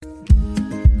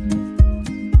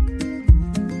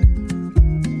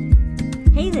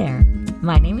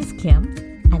My name is Kim,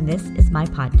 and this is my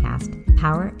podcast,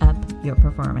 Power Up Your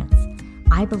Performance.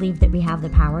 I believe that we have the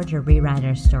power to rewrite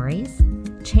our stories,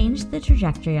 change the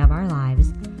trajectory of our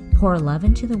lives, pour love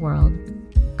into the world,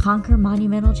 conquer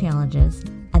monumental challenges,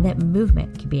 and that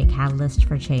movement can be a catalyst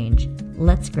for change.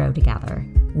 Let's grow together.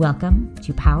 Welcome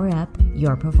to Power Up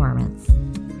Your Performance.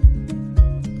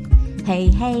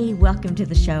 Hey, welcome to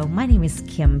the show. My name is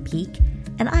Kim Peek,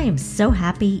 and I am so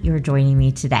happy you're joining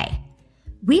me today.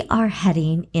 We are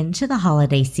heading into the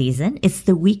holiday season. It's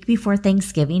the week before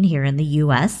Thanksgiving here in the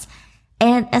U.S.,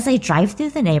 and as I drive through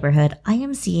the neighborhood, I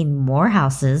am seeing more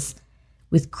houses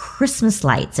with Christmas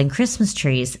lights and Christmas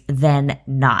trees than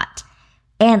not.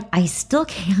 And I still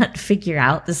can't figure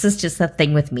out, this is just a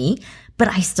thing with me, but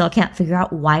I still can't figure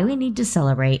out why we need to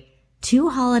celebrate two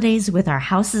holidays with our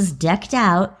houses decked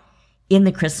out in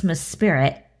the Christmas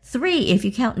spirit, 3 if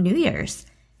you count New Year's.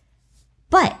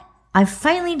 But I've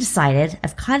finally decided,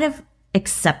 I've kind of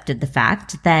accepted the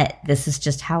fact that this is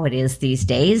just how it is these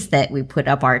days, that we put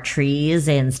up our trees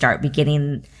and start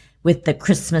beginning with the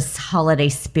Christmas holiday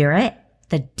spirit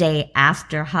the day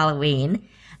after Halloween.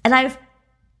 And I've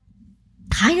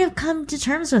kind of come to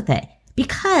terms with it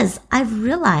because I've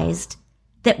realized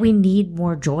that we need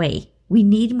more joy. We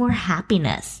need more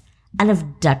happiness. And if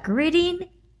decorating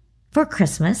for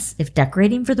Christmas, if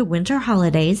decorating for the winter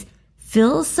holidays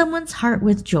fills someone's heart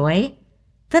with joy,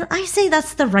 then I say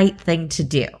that's the right thing to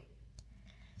do.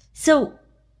 So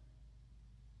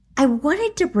I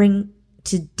wanted to bring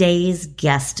today's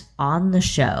guest on the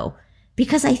show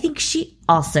because I think she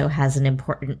also has an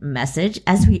important message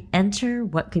as we enter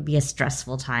what could be a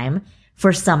stressful time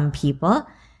for some people,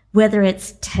 whether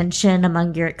it's tension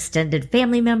among your extended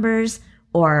family members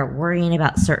or worrying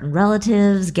about certain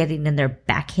relatives getting in their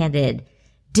backhanded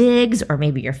digs, or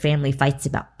maybe your family fights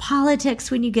about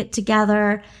politics when you get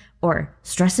together, or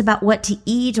stress about what to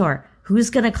eat, or who's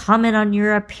going to comment on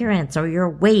your appearance or your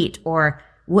weight, or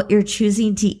what you're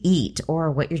choosing to eat, or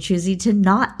what you're choosing to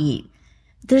not eat.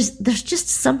 There's just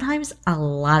sometimes a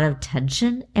lot of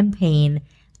tension and pain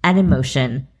and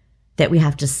emotion that we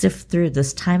have to sift through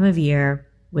this time of year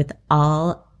with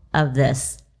all of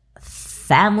this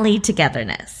family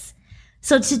togetherness.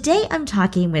 So today I'm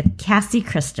talking with Cassie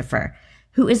Christopher,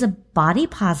 who is a body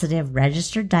positive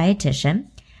registered dietitian.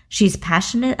 She's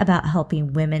passionate about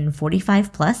helping women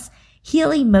 45 plus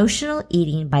heal emotional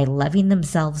eating by loving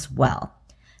themselves well.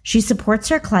 She supports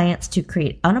her clients to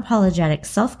create unapologetic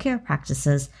self-care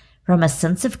practices from a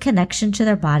sense of connection to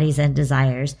their bodies and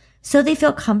desires so they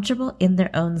feel comfortable in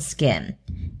their own skin,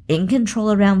 in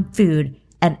control around food,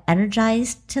 and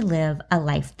energized to live a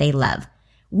life they love.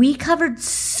 We covered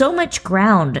so much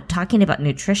ground talking about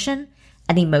nutrition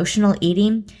and emotional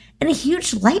eating, and a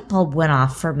huge light bulb went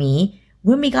off for me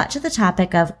when we got to the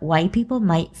topic of why people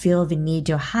might feel the need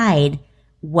to hide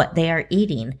what they are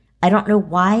eating. I don't know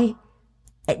why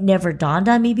it never dawned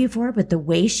on me before, but the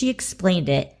way she explained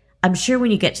it, I'm sure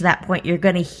when you get to that point, you're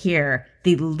going to hear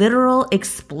the literal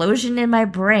explosion in my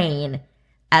brain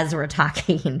as we're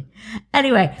talking.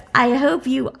 Anyway, I hope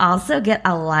you also get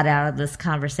a lot out of this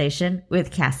conversation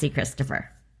with Cassie Christopher.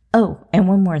 Oh, and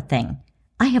one more thing.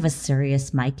 I have a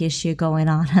serious mic issue going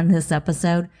on this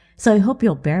episode, so I hope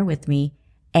you'll bear with me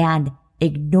and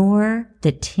ignore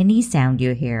the tinny sound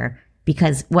you hear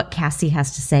because what Cassie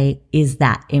has to say is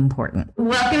that important.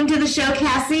 Welcome to the show,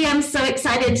 Cassie. I'm so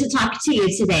excited to talk to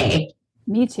you today.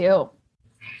 Me too.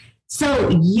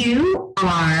 So you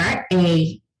are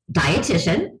a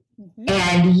dietitian,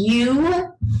 and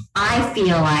you, I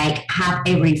feel like, have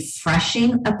a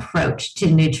refreshing approach to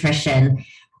nutrition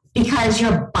because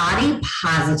you're body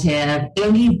positive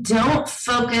and you don't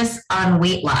focus on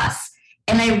weight loss.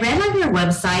 And I read on your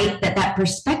website that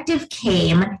perspective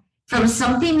came from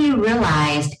something you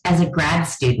realized as a grad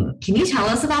student. Can you tell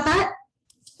us about that?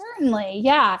 Certainly,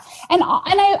 yeah. And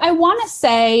I want to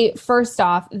say, first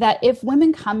off, that if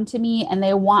women come to me and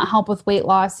they want help with weight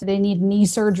loss, they need knee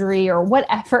surgery or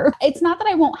whatever, it's not that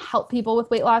I won't help people with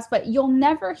weight loss, but you'll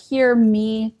never hear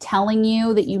me telling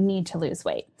you that you need to lose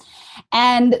weight.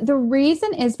 And the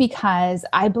reason is because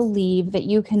I believe that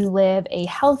you can live a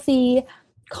healthy,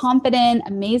 confident,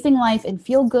 amazing life and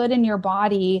feel good in your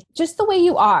body just the way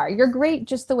you are. You're great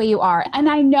just the way you are. And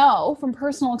I know from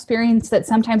personal experience that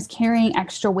sometimes carrying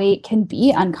extra weight can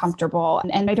be uncomfortable.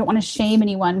 And I don't want to shame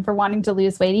anyone for wanting to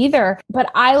lose weight either. But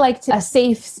I like a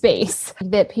safe space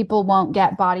that people won't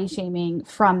get body shaming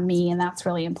from me. And that's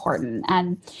really important.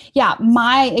 And yeah,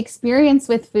 my experience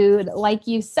with food, like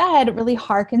you said, really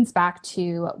harkens back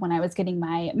to when I was getting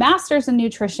my master's in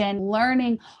nutrition,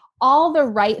 learning all the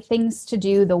right things to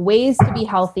do, the ways to be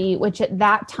healthy, which at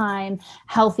that time,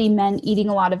 healthy meant eating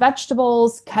a lot of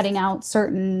vegetables, cutting out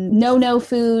certain no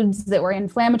foods that were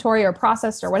inflammatory or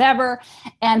processed or whatever,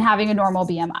 and having a normal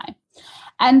BMI.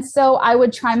 And so I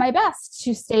would try my best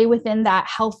to stay within that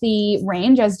healthy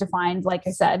range as defined, like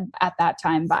I said, at that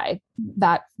time by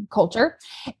that culture.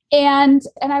 And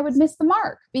I would miss the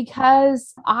mark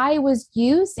because I was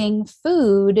using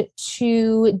food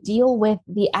to deal with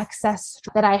the excess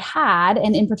that I had.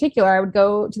 And in particular, I would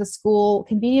go to the school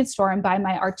convenience store and buy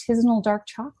my artisanal dark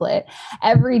chocolate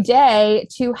every day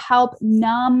to help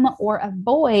numb or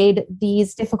avoid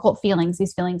these difficult feelings,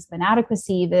 these feelings of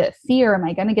inadequacy, the fear, am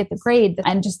I going to get the grade,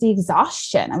 and just the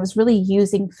exhaustion. I was really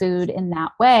using food in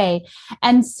that way.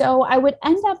 And so I would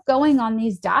end up going on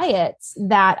these diets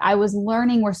that I was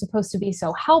learning were supposed to be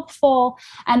so helpful.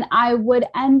 And I would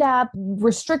end up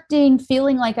restricting,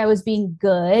 feeling like I was being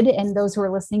good. And those who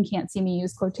are listening can't see me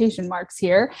use quotation marks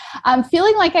here.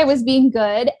 Feeling like I was being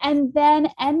good, and then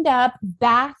end up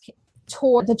back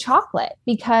toward the chocolate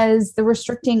because the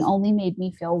restricting only made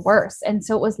me feel worse. And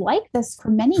so it was like this for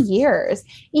many years.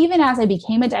 Even as I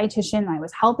became a dietitian, I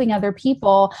was helping other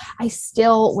people, I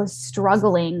still was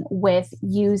struggling with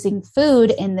using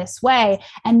food in this way.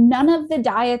 And none of the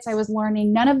diets I was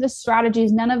learning, none of the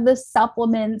strategies, none of the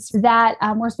supplements that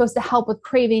were supposed to help with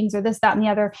cravings or this, that, and the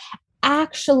other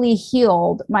actually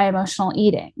healed my emotional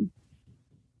eating.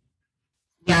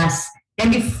 Yes.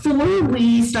 And before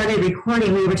we started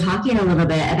recording, we were talking a little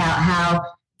bit about how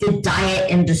the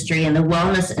diet industry and the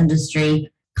wellness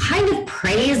industry kind of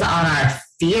preys on our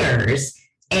fears,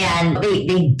 and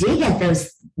they dig at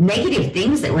those negative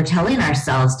things that we're telling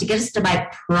ourselves to get us to buy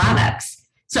products.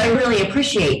 So I really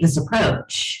appreciate this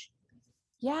approach.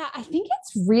 Yeah, I think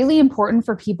it's really important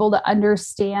for people to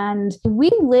understand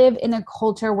we live in a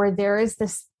culture where there is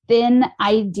this thin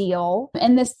ideal,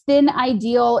 and this thin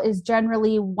ideal is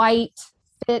generally white,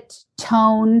 fit,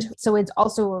 toned. So it's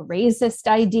also a racist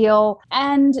ideal.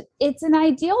 And it's an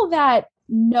ideal that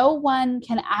no one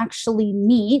can actually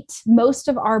meet. Most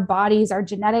of our bodies, our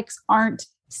genetics aren't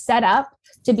set up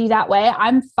to be that way.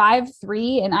 I'm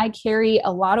 5'3" and I carry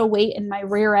a lot of weight in my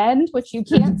rear end, which you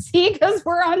can't see because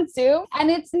we're on Zoom. And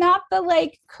it's not the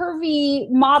like curvy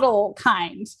model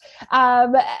kind.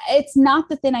 It's not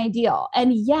the thin ideal.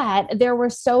 And yet there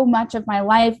was so much of my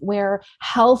life where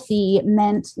healthy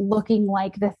meant looking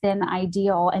like the thin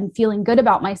ideal and feeling good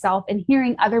about myself, and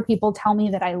hearing other people tell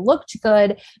me that I looked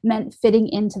good meant fitting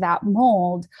into that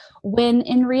mold, when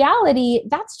in reality,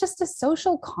 that's just a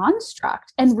social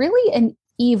construct and really an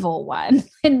evil one,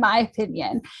 in my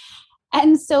opinion.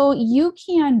 And so you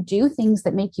can do things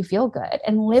that make you feel good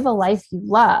and live a life you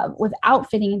love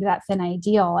without fitting into that thin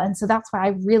ideal. And so that's why I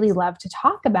really love to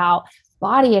talk about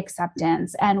body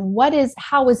acceptance and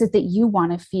how is it that you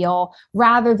want to feel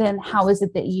rather than how is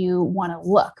it that you want to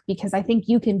look? Because I think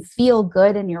you can feel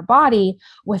good in your body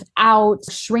without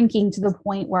shrinking to the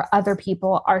point where other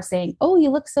people are saying, oh, you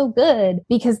look so good,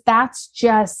 because that's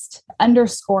just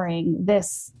underscoring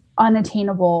this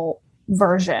unattainable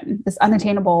version, this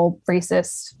unattainable,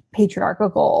 racist,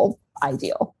 patriarchal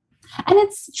ideal. And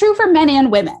it's true for men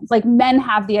and women. Like, men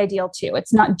have the ideal too.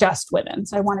 It's not just women.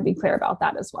 So I want to be clear about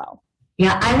that as well.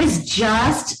 Yeah, I was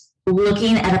just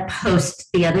looking at a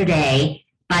post the other day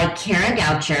by Kara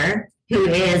Goucher, who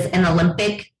is an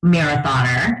Olympic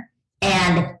marathoner.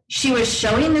 And she was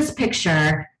showing this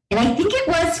picture, and I think it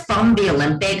was from the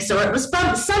Olympics, or it was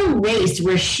from some race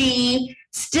where she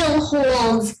still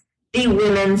holds the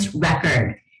women's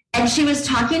record. And she was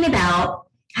talking about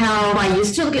how I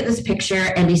used to look at this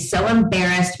picture and be so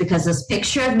embarrassed because this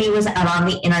picture of me was out on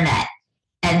the internet.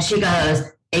 And she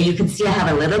goes, and you can see I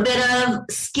have a little bit of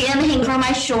skin hanging from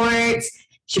my shorts.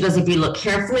 She goes, if you look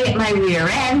carefully at my rear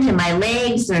end and my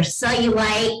legs, there's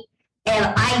cellulite. And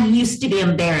I used to be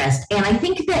embarrassed. And I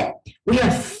think that we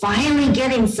are finally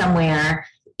getting somewhere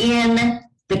in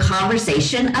the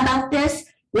conversation about this,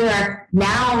 where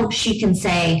now she can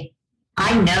say,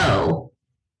 I know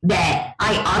that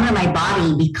I honor my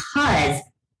body because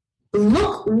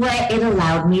look what it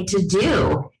allowed me to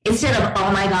do. Instead of,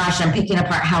 oh my gosh, I'm picking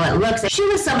apart how it looks. She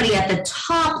was somebody at the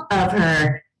top of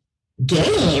her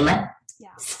game,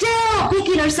 still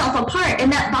picking herself apart.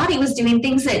 And that body was doing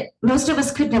things that most of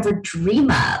us could never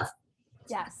dream of.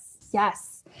 Yes.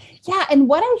 Yeah. And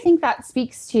what I think that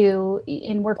speaks to,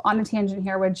 and we're on a tangent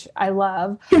here, which I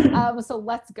love. So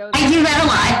let's go there. I do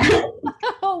that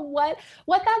a lot.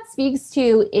 What that speaks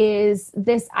to is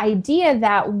this idea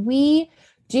that we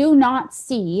do not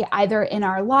see, either in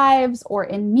our lives or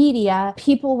in media,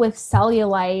 people with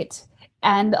cellulite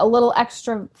and a little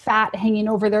extra fat hanging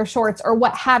over their shorts or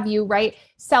what have you, right?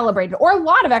 celebrated, or a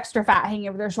lot of extra fat hanging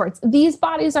over their shorts. These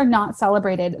bodies are not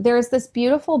celebrated. There's this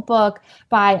beautiful book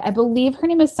by, I believe her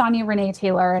name is Sonia Renee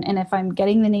Taylor. And if I'm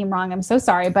getting the name wrong, I'm so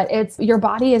sorry, but it's Your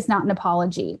Body Is Not an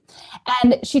Apology.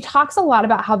 And she talks a lot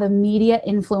about how the media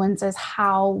influences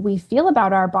how we feel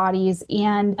about our bodies.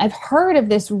 And I've heard of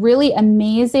this really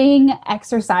amazing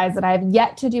exercise that I have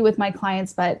yet to do with my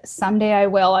clients, but someday I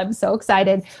will. I'm so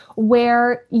excited,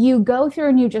 where you go through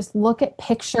and you just look at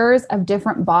pictures of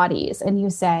different bodies and you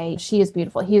say, she is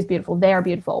beautiful, he is beautiful, they are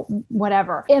beautiful,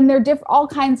 whatever. And they're all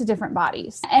kinds of different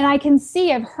bodies. And I can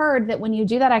see, I've heard that when you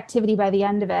do that activity, by the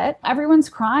end of it, everyone's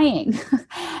crying.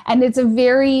 And it's a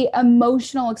very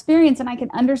emotional experience. And I can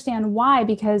understand why,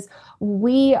 because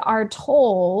we are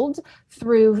told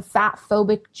through fat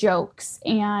phobic jokes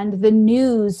and the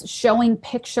news showing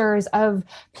pictures of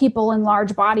people in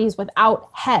large bodies without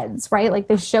heads, right? Like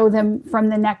they show them from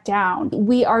the neck down.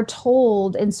 We are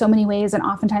told in so many ways, and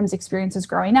oftentimes experiences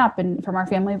growing up and from our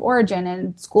family of origin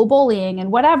and school bullying and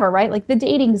whatever, right? Like the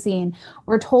dating scene,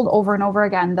 we're told over and over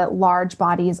again that large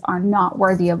bodies are not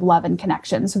worthy of love and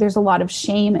connection. So there's a lot of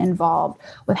shame involved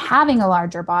with having a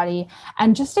larger body,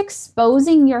 and just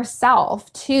exposing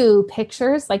yourself to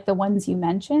pictures like the ones you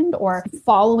mentioned, or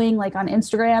following, like on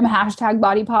Instagram,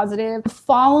 #body positive,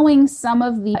 following some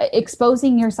of the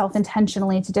exposing yourself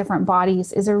intentionally to different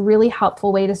bodies is a really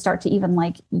helpful way to start to even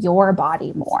like your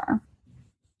body more.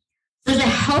 So to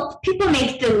help people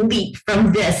make the leap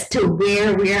from this to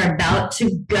where we are about to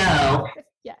go,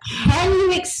 yes, can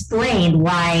you explain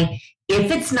why,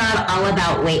 if it's not all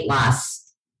about weight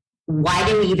loss, why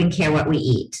do we even care what we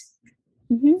eat?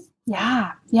 Mm-hmm.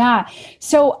 Yeah.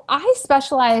 So I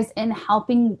specialize in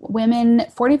helping women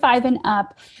 45 and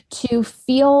up to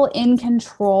feel in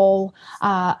control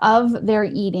of their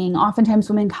eating. Oftentimes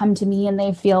women come to me and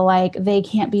they feel like they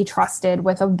can't be trusted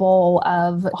with a bowl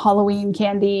of Halloween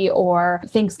candy or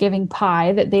Thanksgiving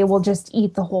pie, that they will just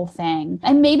eat the whole thing.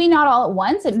 And maybe not all at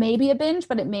once. It may be a binge,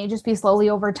 but it may just be slowly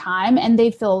over time. And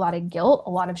they feel a lot of guilt, a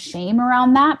lot of shame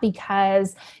around that,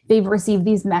 because they've received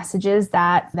these messages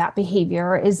that that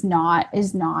behavior is not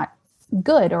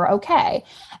good or okay.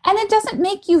 And it doesn't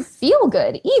make you feel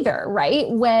good either, right?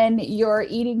 When you're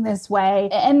eating this way,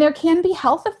 and there can be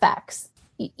health effects.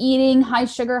 Eating high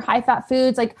sugar, high fat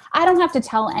foods, like I don't have to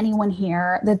tell anyone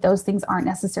here that those things aren't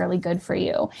necessarily good for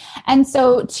you. And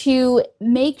so to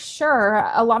make sure,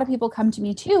 a lot of people come to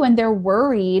me too, and they're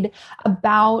worried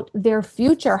about their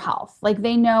future health. Like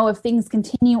they know if things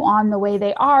continue on the way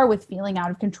they are, with feeling out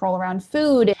of control around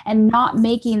food and not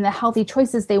making the healthy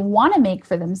choices they want to make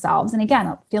for themselves, and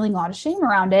again, feeling a lot of shame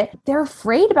around it, they're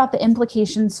afraid about the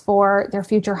implications for their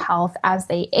future health as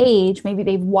they age. Maybe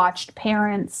they've watched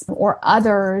parents or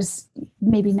others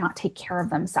maybe not take care of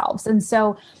themselves. And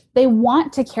so they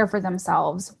want to care for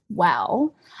themselves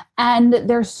well, and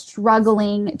they're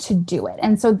struggling to do it.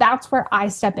 And so that's where I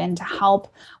step in to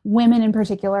help women in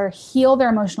particular heal their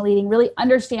emotional eating, really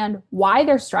understand why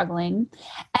they're struggling.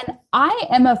 And I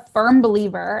am a firm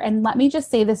believer, and let me just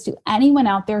say this to anyone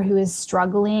out there who is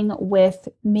struggling with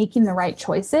making the right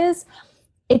choices.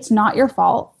 It's not your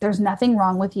fault. There's nothing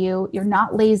wrong with you. You're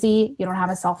not lazy. You don't have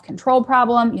a self-control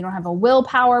problem. You don't have a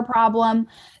willpower problem.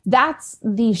 That's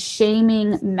the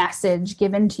shaming message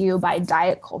given to you by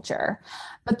diet culture.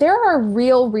 But there are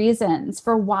real reasons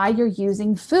for why you're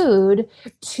using food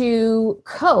to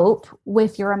cope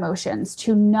with your emotions,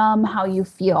 to numb how you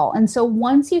feel. And so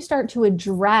once you start to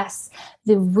address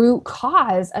the root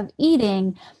cause of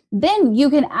eating, then you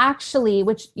can actually,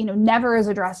 which, never is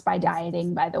addressed by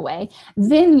dieting, by the way,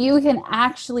 then you can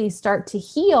actually start to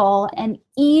heal and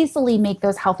easily make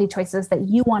those healthy choices that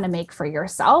you want to make for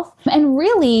yourself. And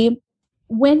really,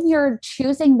 when you're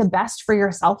choosing the best for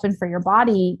yourself and for your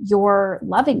body, you're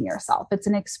loving yourself. It's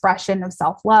an expression of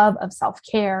self-love, of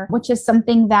self-care, which is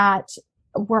something that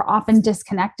we're often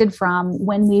disconnected from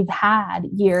when we've had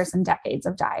years and decades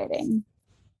of dieting.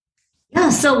 Yeah,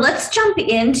 so let's jump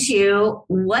into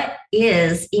what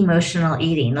is emotional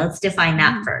eating. Let's define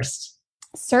that first.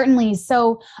 Certainly.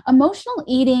 So emotional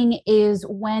eating is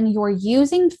when you're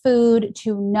using food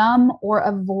to numb or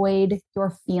avoid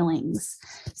your feelings.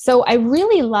 So I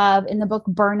really love in the book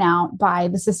Burnout by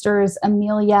the sisters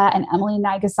Amelia and Emily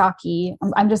Nagasaki.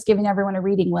 I'm just giving everyone a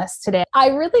reading list today. I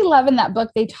really love in that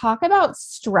book, they talk about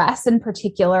stress in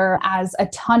particular as a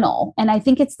tunnel. And I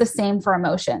think it's the same for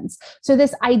emotions. So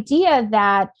this idea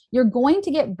that you're going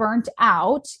to get burnt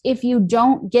out if you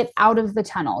don't get out of the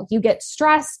tunnel. You get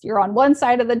stressed, you're on one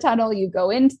side of the tunnel, you go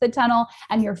into the tunnel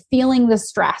and you're feeling the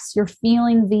stress, you're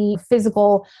feeling the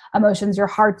physical emotions, your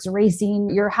heart's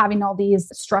racing, you're having all these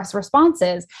stress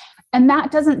responses. And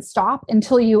that doesn't stop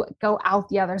until you go out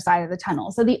the other side of the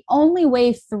tunnel. So the only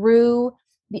way through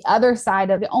the other side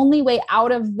of the only way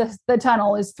out of the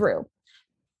tunnel is through.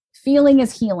 Feeling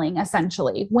is healing,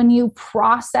 essentially. When you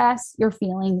process your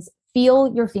feelings,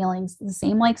 feel your feelings, the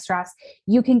same like stress,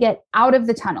 you can get out of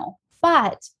the tunnel.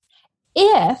 But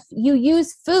if you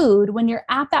use food when you're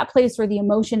at that place where the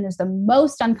emotion is the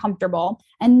most uncomfortable,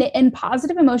 and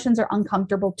positive emotions are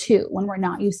uncomfortable too when we're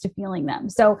not used to feeling them.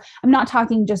 So I'm not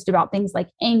talking just about things like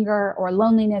anger or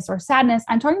loneliness or sadness.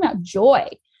 I'm talking about joy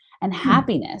and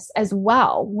happiness as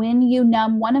well. When you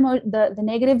numb the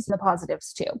negatives and the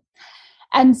positives too.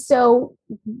 And so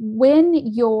when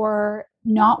you're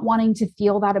not wanting to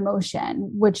feel that emotion,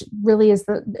 which really is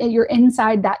you're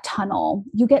inside that tunnel,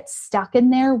 you get stuck in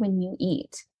there when you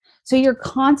eat. So you're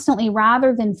constantly,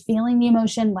 rather than feeling the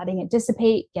emotion, letting it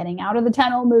dissipate, getting out of the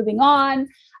tunnel, moving on.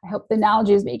 I hope the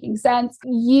analogy is making sense.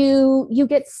 You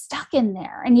get stuck in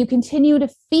there and you continue to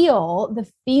feel the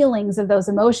feelings of those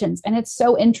emotions. And it's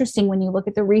so interesting when you look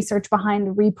at the research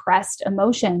behind repressed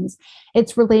emotions.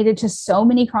 It's related to so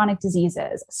many chronic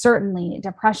diseases, certainly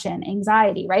depression,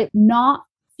 anxiety, right? Not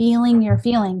feeling your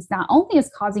feelings not only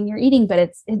is causing your eating, but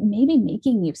it may be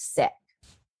making you sick.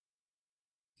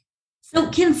 So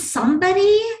can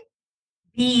somebody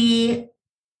be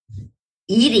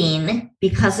eating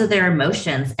because of their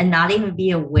emotions and not even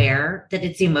be aware that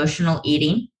it's emotional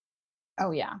eating?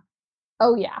 Oh, yeah.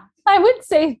 I would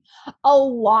say a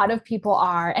lot of people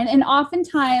are. And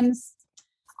oftentimes,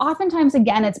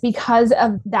 again, it's because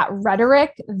of that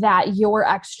rhetoric that your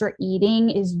extra eating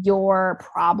is your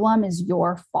problem, is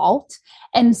your fault.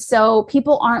 And so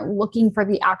people aren't looking for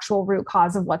the actual root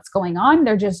cause of what's going on.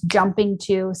 They're just jumping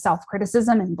to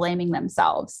self-criticism and blaming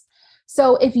themselves.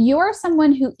 So if you're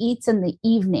someone who eats in the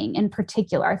evening in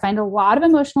particular, I find a lot of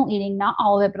emotional eating, not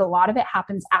all of it, but a lot of it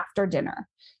happens after dinner.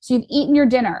 So you've eaten your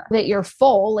dinner, that you're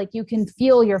full, like you can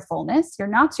feel your fullness. You're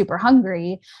not super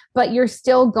hungry, but you're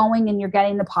still going and you're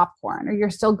getting the popcorn, or you're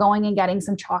still going and getting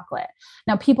some chocolate.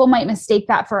 Now, people might mistake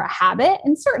that for a habit,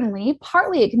 and certainly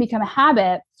partly it can become a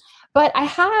habit. But I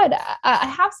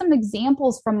have some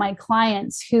examples from my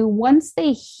clients who, once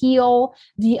they heal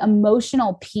the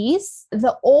emotional piece,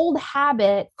 the old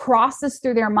habit crosses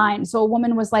through their mind. So a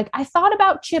woman was like, I thought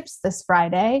about chips this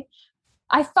Friday.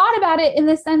 I thought about it in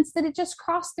the sense that it just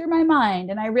crossed through my mind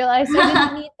and I realized I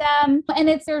didn't need them.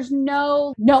 And there's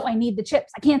no, I need the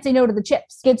chips. I can't say no to the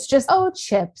chips. It's just,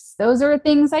 chips. Those are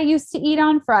things I used to eat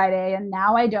on Friday and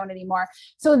now I don't anymore.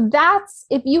 So that's,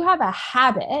 if you have a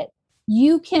habit,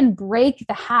 you can break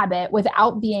the habit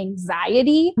without the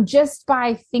anxiety just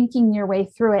by thinking your way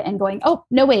through it and going, oh,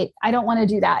 no, wait, I don't want to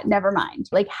do that. Never mind.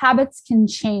 Like, habits can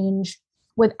change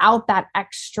without that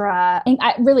extra,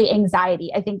 really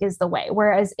anxiety, I think is the way.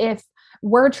 Whereas if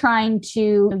we're trying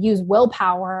to use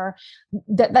willpower,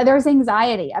 that there's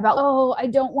anxiety about, I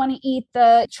don't want to eat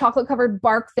the chocolate covered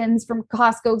bark thins from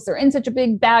Costco because they're in such a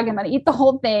big bag. I'm going to eat the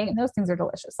whole thing. And those things are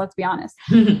delicious. Let's be honest.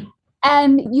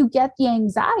 And you get the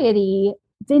anxiety,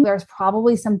 then there's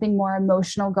probably something more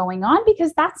emotional going on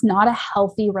because that's not a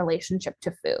healthy relationship to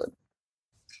food.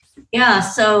 Yeah.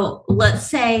 So let's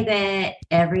say that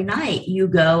every night you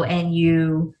go and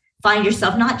you find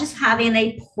yourself not just having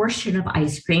a portion of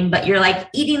ice cream, but you're like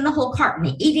eating the whole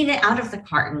carton, eating it out of the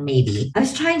carton, maybe. I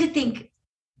was trying to think,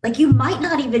 like, you might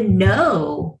not even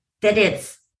know that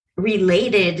it's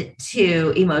related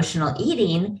to emotional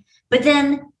eating, but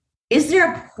then is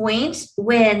there a point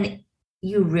when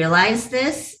you realize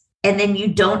this and then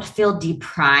you don't feel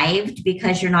deprived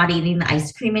because you're not eating the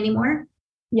ice cream anymore?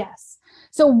 Yes.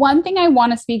 So one thing I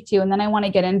want to speak to, and then I want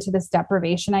to get into this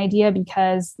deprivation idea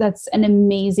because that's an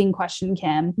amazing question,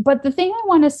 Kim. But the thing I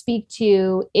want to speak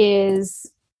to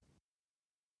is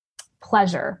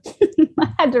pleasure.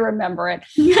 I had to remember it.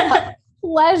 Yeah.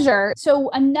 Pleasure.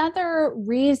 So another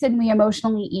reason we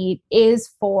emotionally eat is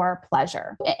for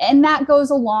pleasure. And that goes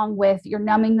along with you're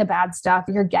numbing the bad stuff.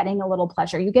 You're getting a little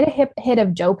pleasure. You get a hit of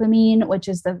dopamine, which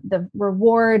is the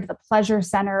reward, the pleasure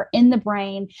center in the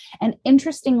brain. And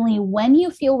interestingly, when you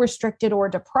feel restricted or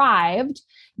deprived,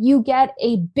 you get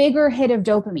a bigger hit of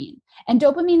dopamine. And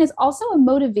dopamine is also a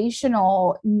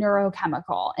motivational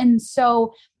neurochemical. And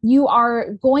so you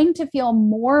are going to feel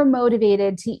more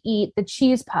motivated to eat the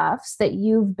cheese puffs that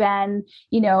you've been,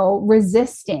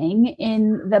 resisting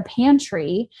in the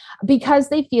pantry because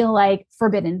they feel like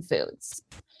forbidden foods.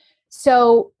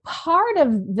 So part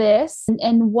of this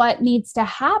and what needs to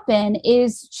happen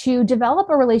is to develop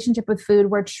a relationship with food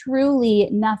where truly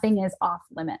nothing is off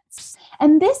limits.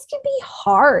 And this can be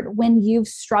hard when you've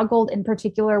struggled in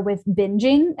particular with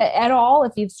binging at all.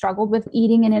 If you've struggled with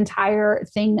eating an entire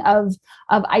thing of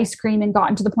ice cream and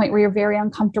gotten to the point where you're very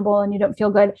uncomfortable and you don't feel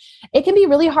good, it can be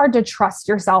really hard to trust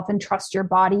yourself and trust your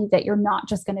body that you're not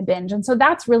just going to binge. And so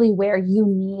that's really where you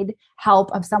need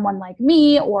help of someone like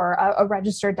me or a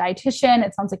registered dietitian.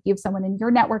 It sounds like you have someone in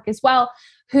your network as well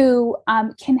who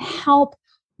can help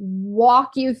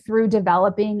walk you through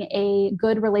developing a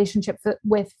good relationship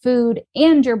with food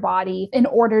and your body in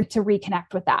order to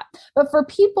reconnect with that. But for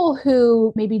people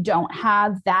who maybe don't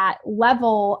have that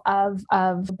level of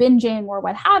binging or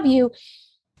what have you,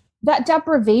 that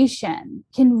deprivation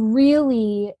can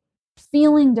really,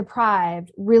 feeling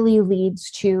deprived really leads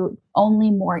to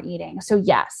only more eating. So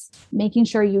yes, making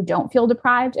sure you don't feel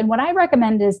deprived. And what I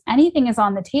recommend is anything is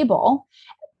on the table.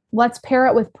 Let's pair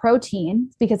it with protein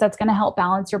because that's going to help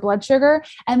balance your blood sugar,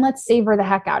 and let's savor the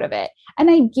heck out of it. And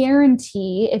I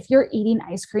guarantee if you're eating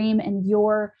ice cream and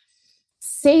you're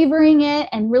savoring it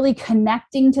and really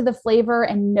connecting to the flavor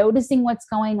and noticing what's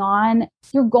going on,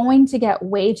 you're going to get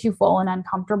way too full and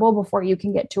uncomfortable before you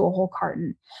can get to a whole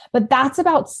carton. But that's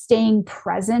about staying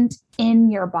present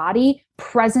in your body,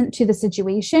 present to the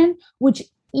situation, which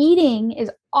eating is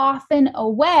often a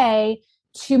way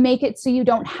to make it so you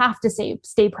don't have to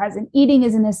stay present. Eating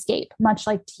is an escape, much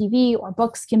like TV or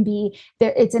books can be.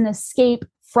 It's an escape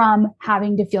from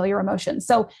having to feel your emotions.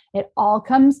 So it all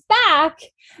comes back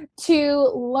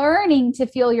to learning to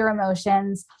feel your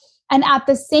emotions, and at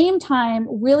the same time,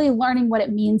 really learning what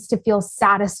it means to feel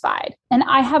satisfied. And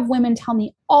I have women tell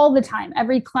me all the time,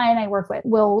 every client I work with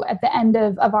will at the end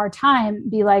of our time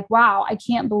be like, wow, I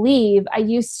can't believe I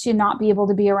used to not be able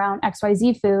to be around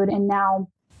XYZ food, and now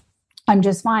I'm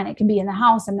just fine. It can be in the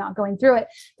house. I'm not going through it.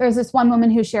 There's this one woman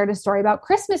who shared a story about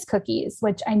Christmas cookies,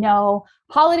 which I know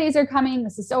holidays are coming.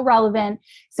 This is so relevant.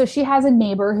 So she has a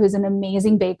neighbor who's an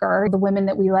amazing baker, the women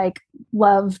that we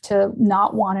love to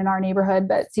not want in our neighborhood,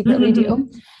 but secretly do.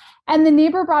 And the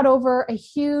neighbor brought over a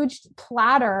huge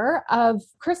platter of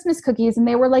Christmas cookies, and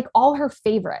they were all her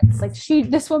favorites.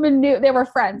 This woman knew, they were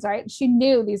friends, right? She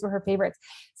knew these were her favorites.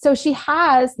 So she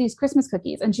has these Christmas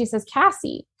cookies, and she says,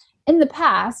 Cassie, in the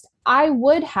past, I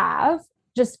would have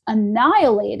just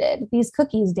annihilated these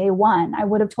cookies day one. I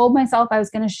would have told myself I was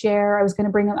going to share, I was going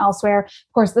to bring them elsewhere.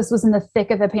 Of course, this was in the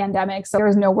thick of the pandemic, so there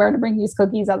was nowhere to bring these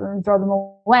cookies other than throw them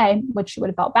away, which she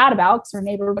would have felt bad about because her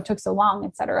neighbor took so long,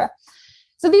 etc.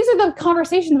 So these are the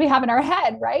conversations we have in our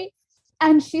head, right?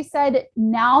 And she said,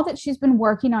 now that she's been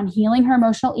working on healing her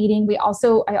emotional eating,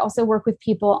 I also work with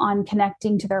people on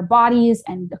connecting to their bodies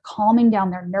and calming down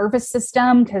their nervous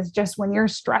system, because just when you're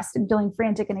stressed and feeling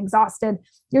frantic and exhausted,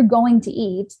 you're going to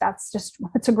eat. That's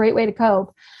a great way to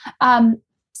cope.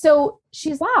 So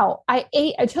she's, wow,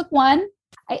 I took one,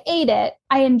 I ate it,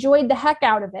 I enjoyed the heck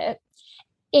out of it,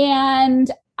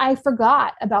 and I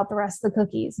forgot about the rest of the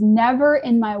cookies. Never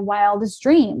in my wildest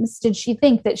dreams did she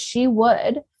think that she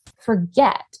would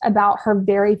forget about her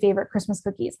very favorite Christmas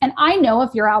cookies. And I know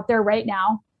if you're out there right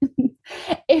now,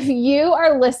 if you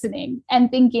are listening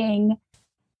and thinking,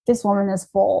 this woman is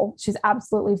full, she's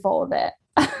absolutely full of it.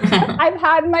 I've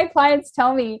had my clients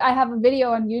tell me, I have a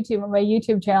video on YouTube, on my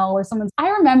YouTube channel, where I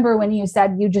remember when you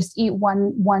said you just eat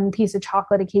one piece of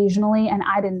chocolate occasionally, and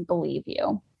I didn't believe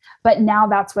you. But now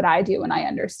that's what I do, and I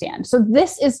understand. So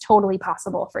this is totally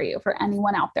possible for you, for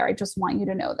anyone out there. I just want you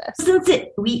to know this. Since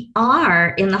we are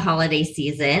in the holiday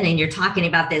season and you're talking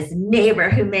about this neighbor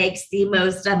who makes the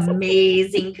most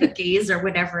amazing cookies or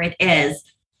whatever it is,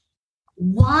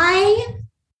 why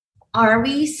are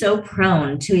we so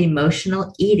prone to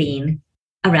emotional eating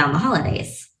around the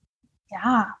holidays?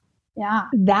 Yeah.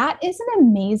 That is an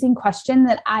amazing question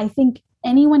that I think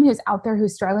anyone who's out there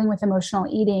who's struggling with emotional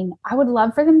eating, I would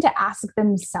love for them to ask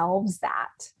themselves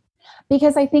that,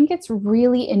 because I think it's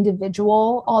really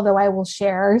individual, although I will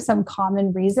share some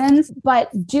common reasons.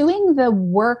 But doing the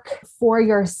work for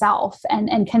yourself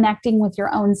and connecting with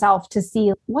your own self to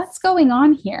see what's going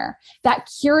on here, that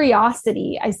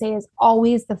curiosity, I say, is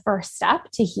always the first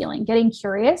step to healing, getting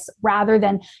curious rather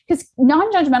than, because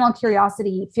non-judgmental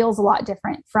curiosity feels a lot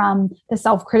different from the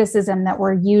self-criticism that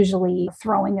we're usually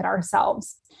throwing at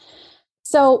ourselves.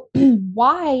 So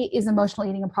why is emotional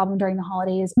eating a problem during the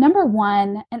holidays? Number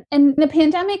one, and the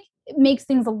pandemic makes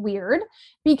things weird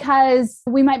because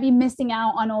we might be missing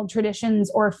out on old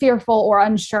traditions or fearful or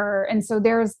unsure. And so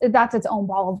that's its own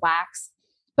ball of wax.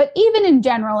 But even in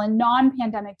general, in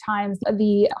non-pandemic times,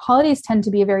 the holidays tend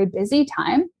to be a very busy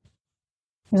time.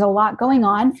 There's a lot going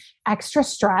on, extra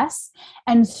stress,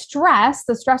 and stress,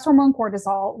 the stress hormone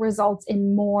cortisol, results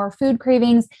in more food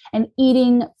cravings and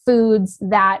eating foods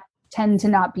that tend to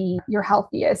not be your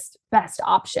healthiest, best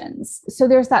options. So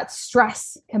there's that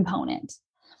stress component.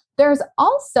 There's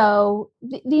also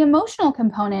the emotional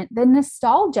component, the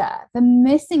nostalgia, the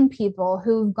missing people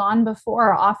who've gone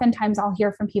before. Oftentimes I'll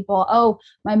hear from people, oh,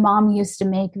 my mom used to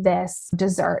make this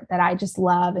dessert that I just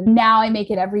love. And now I make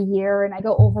it every year and I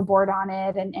go overboard on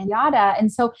it and yada.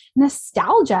 And so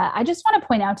nostalgia, I just want to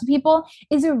point out to people,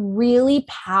 is a really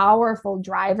powerful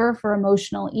driver for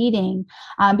emotional eating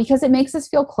because it makes us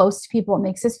feel close to people. It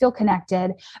makes us feel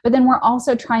connected. But then we're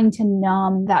also trying to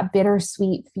numb that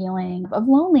bittersweet feeling of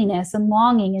loneliness and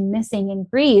longing and missing and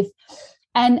grief.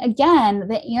 And again,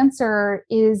 the answer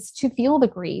is to feel the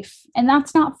grief. And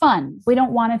that's not fun. We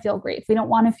don't want to feel grief. We don't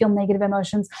want to feel negative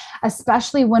emotions,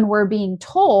 especially when we're being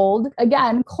told,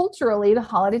 again, culturally, the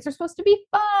holidays are supposed to be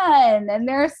fun and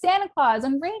there's Santa Claus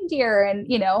and reindeer and,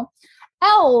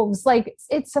 elves, like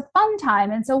it's a fun time.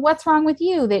 And so what's wrong with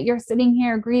you that you're sitting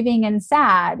here grieving and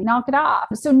sad? Knock it off.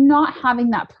 So not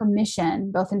having that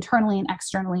permission, both internally and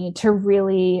externally, to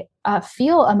really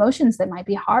feel emotions that might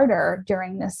be harder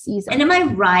during this season. And am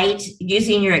I right,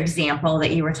 using your example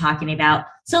that you were talking about?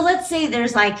 So let's say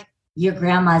there's like your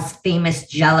grandma's famous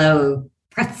Jell-O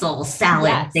pretzel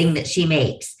salad thing that she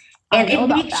makes. And it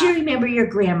makes you remember your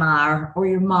grandma or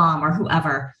your mom or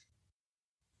whoever.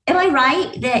 Am I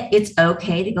right that it's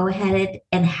okay to go ahead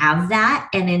and have that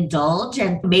and indulge?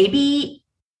 And maybe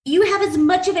you have as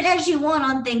much of it as you want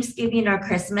on Thanksgiving or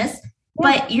Christmas,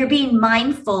 but you're being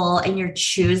mindful and you're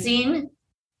choosing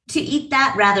to eat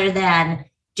that rather than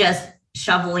just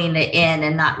shoveling it in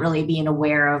and not really being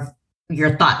aware of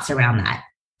your thoughts around that.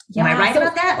 Am I right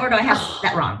about that? Or do I have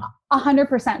that wrong?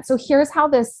 100%. So here's how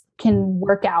this can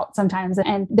work out sometimes.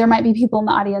 And there might be people in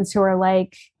the audience who are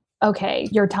like, okay,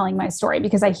 you're telling my story,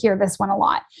 because I hear this one a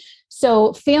lot.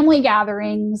 So family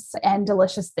gatherings and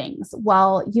delicious things.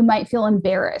 Well, you might feel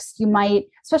embarrassed. You might,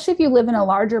 especially if you live in a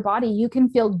larger body, you can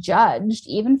feel judged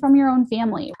even from your own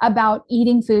family about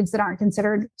eating foods that aren't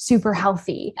considered super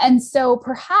healthy. And so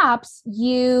perhaps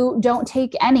you don't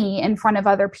take any in front of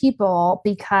other people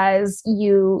because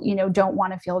you don't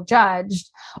want to feel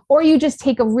judged, or you just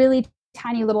take a really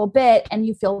tiny little bit and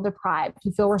you feel deprived,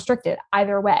 you feel restricted.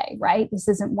 Either way, right? This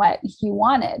isn't what you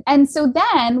wanted. And so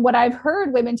then what I've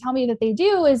heard women tell me that they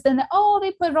do is then,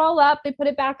 they put it all up, they put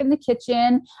it back in the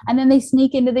kitchen, and then they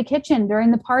sneak into the kitchen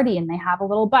during the party and they have a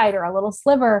little bite or a little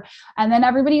sliver, and then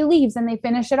everybody leaves and they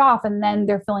finish it off, and then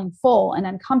they're feeling full and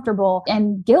uncomfortable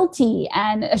and guilty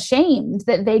and ashamed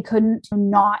that they couldn't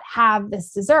not have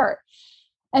this dessert.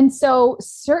 And so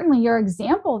certainly your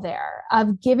example there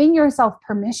of giving yourself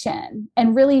permission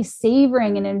and really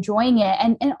savoring and enjoying it,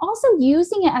 and also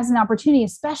using it as an opportunity,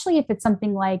 especially if it's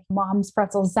something like mom's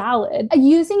pretzel salad,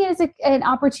 using it as an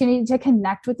opportunity to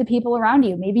connect with the people around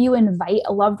you. Maybe you invite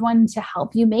a loved one to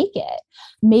help you make it.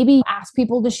 Maybe ask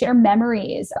people to share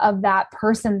memories of that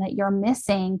person that you're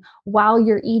missing while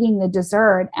you're eating the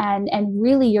dessert. And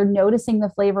really you're noticing the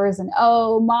flavors and,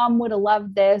 oh, mom would have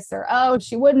loved this, or, oh,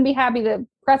 she wouldn't be happy that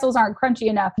pretzels aren't crunchy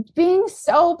enough. Being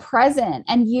so present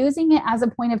and using it as a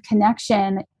point of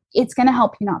connection, it's going to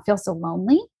help you not feel so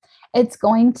lonely. It's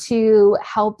going to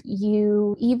help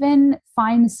you even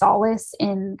find solace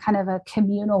in kind of a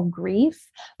communal grief,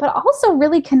 but also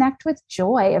really connect with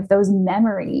joy of those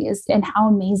memories and how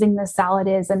amazing this salad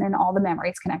is, and then all the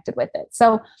memories connected with it.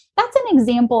 So that's an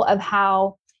example of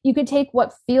how you could take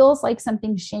what feels like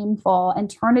something shameful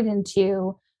and turn it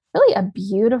into really a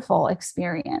beautiful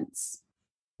experience.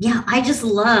 Yeah, I just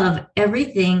love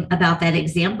everything about that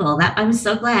example. That I'm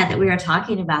so glad that we are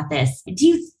talking about this. Do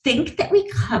you think that we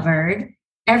covered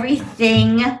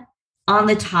everything on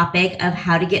the topic of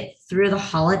how to get through the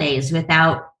holidays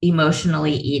without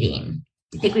emotionally eating?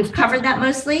 Do you think we've covered that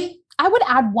mostly? I would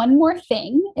add one more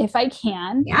thing if I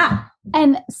can. Yeah.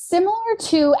 And similar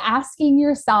to asking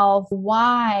yourself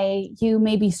why you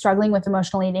may be struggling with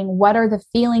emotional eating, what are the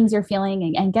feelings you're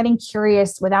feeling, and getting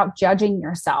curious without judging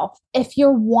yourself. If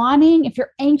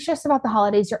you're anxious about the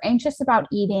holidays, you're anxious about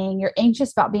eating, you're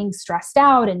anxious about being stressed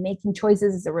out and making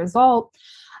choices as a result,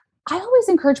 I always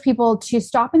encourage people to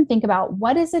stop and think about,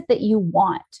 what is it that you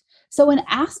want? So an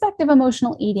aspect of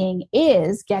emotional eating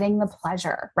is getting the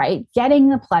pleasure, right? Getting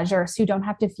the pleasure so you don't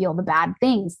have to feel the bad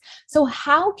things. So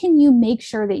how can you make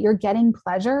sure that you're getting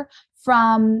pleasure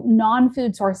from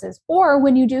non-food sources, or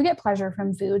when you do get pleasure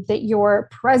from food, that you're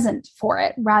present for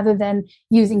it rather than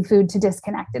using food to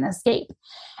disconnect and escape.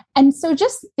 And so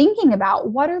just thinking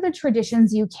about what are the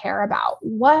traditions you care about?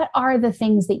 What are the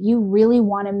things that you really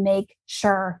want to make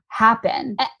sure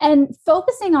happen? And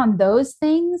focusing on those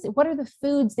things, what are the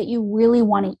foods that you really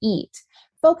want to eat?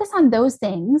 Focus on those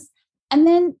things and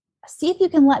then see if you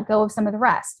can let go of some of the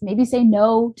rest. Maybe say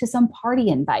no to some party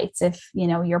invites if,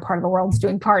 your part of the world's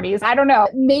doing parties. I don't know.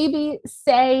 Maybe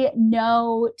say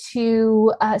no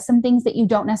to some things that you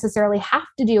don't necessarily have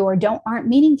to do or aren't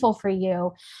meaningful for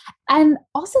you. And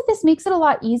also this makes it a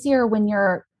lot easier when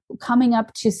you're coming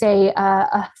up to, say,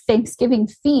 a Thanksgiving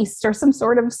feast or some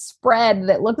sort of spread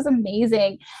that looks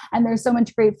amazing and there's so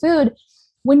much great food.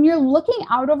 When you're looking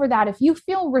out over that, if you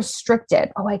feel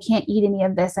restricted, I can't eat any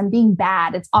of this, I'm being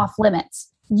bad, it's off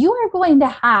limits, you are going to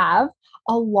have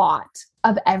a lot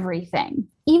of everything,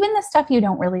 even the stuff you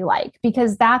don't really like,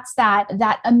 because that's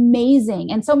that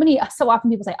amazing. And so often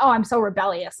people say, I'm so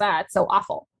rebellious, it's so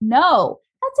awful. No,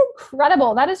 that's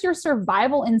incredible. That is your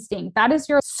survival instinct. That is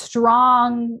your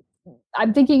strong,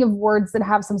 I'm thinking of words that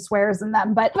have some swears in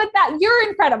them, but that you're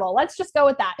incredible. Let's just go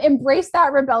with that. Embrace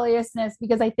that rebelliousness,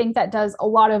 because I think that does a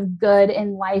lot of good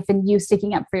in life and you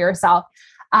sticking up for yourself.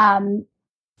 And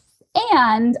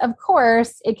of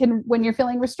course, it can, when you're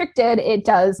feeling restricted, it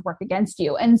does work against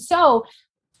you. And so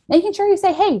making sure you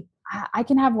say, hey, I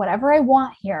can have whatever I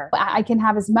want here. I can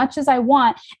have as much as I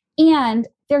want. And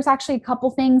there's actually a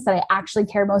couple things that I actually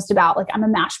care most about. Like, I'm a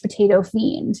mashed potato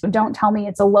fiend. Don't tell me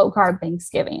it's a low carb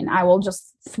Thanksgiving. I will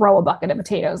just throw a bucket of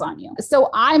potatoes on you. So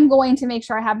I'm going to make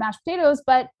sure I have mashed potatoes,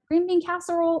 but green bean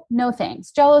casserole, no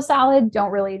thanks. Jell-O salad,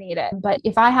 don't really need it. But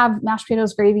if I have mashed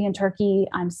potatoes, gravy, and turkey,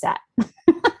 I'm set.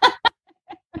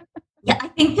 Yeah, I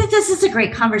think that this is a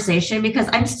great conversation because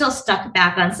I'm still stuck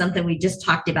back on something we just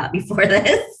talked about before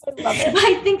this. I love it.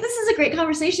 I think this is a great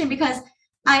conversation because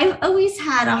I've always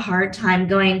had a hard time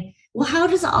going, well, how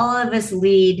does all of this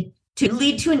lead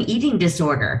to an eating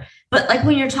disorder? But like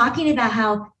when you're talking about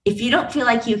how if you don't feel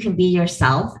like you can be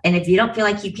yourself and if you don't feel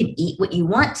like you can eat what you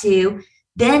want to,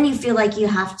 then you feel like you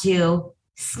have to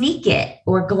sneak it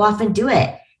or go off and do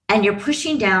it. And you're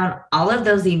pushing down all of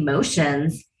those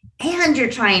emotions and you're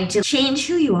trying to change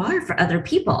who you are for other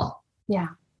people. Yeah.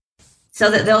 So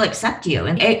that they'll accept you.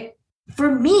 And it,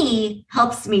 for me,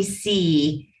 helps me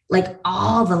see like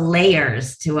all the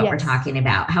layers to what we're talking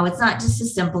about, how it's not just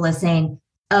as simple as saying,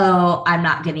 I'm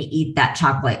not going to eat that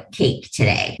chocolate cake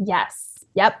today. Yes.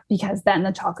 Yep. Because then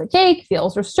the chocolate cake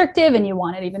feels restrictive and you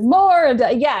want it even more.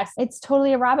 Yes. It's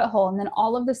totally a rabbit hole. And then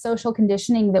all of the social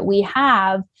conditioning that we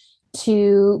have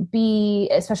to be,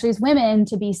 especially as women,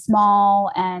 to be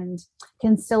small and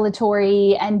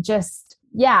conciliatory and just,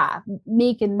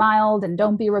 meek and mild and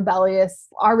don't be rebellious.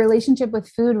 Our relationship with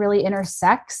food really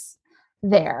intersects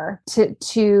there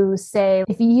to say,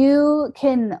 if you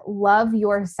can love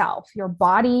yourself, your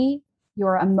body,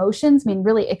 your emotions,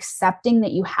 really accepting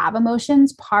that you have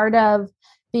emotions, part of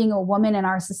being a woman in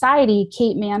our society.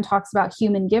 Kate Manne talks about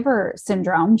human giver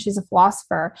syndrome. She's a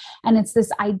philosopher. And it's this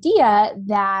idea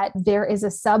that there is a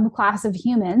subclass of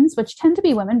humans, which tend to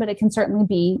be women, but it can certainly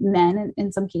be men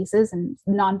in some cases and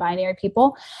non-binary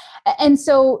people. And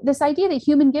so this idea that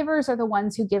human givers are the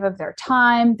ones who give of their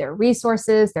time, their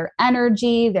resources, their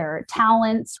energy, their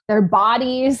talents, their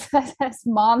bodies as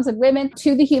moms and women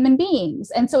to the human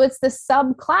beings. And so it's the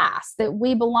subclass that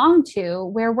we belong to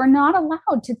where we're not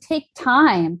allowed to take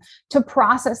time to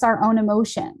process our own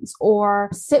emotions or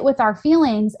sit with our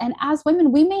feelings. And as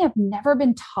women, we may have never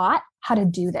been taught how to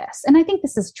do this. And I think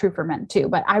this is true for men too,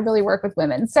 but I really work with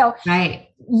women. So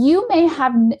you may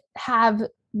have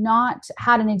not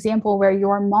had an example where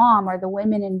your mom or the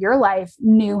women in your life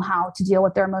knew how to deal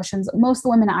with their emotions. Most of the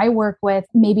women I work with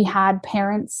maybe had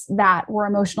parents that were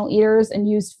emotional eaters and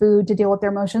used food to deal with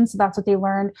their emotions. So that's what they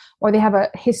learned, or they have a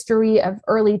history of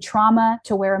early trauma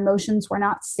to where emotions were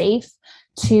not safe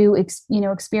to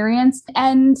experience.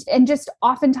 And just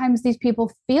oftentimes these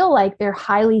people feel like they're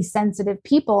highly sensitive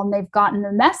people and they've gotten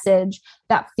the message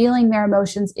that feeling their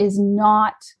emotions is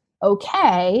not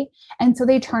okay. And so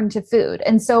they turn to food.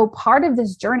 And so part of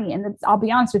this journey, and I'll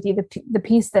be honest with you, the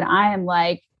piece that I am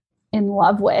like in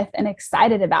love with and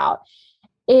excited about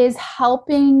is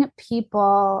helping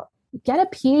people get a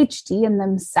PhD in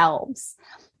themselves,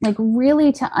 like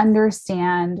really to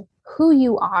understand who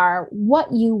you are,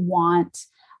 what you want,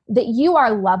 that you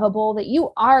are lovable, that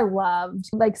you are loved.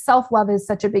 Like self-love is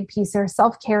such a big piece here.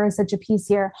 Self-care is such a piece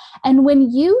here. And when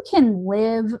you can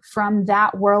live from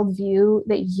that worldview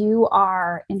that you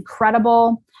are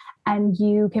incredible and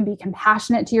you can be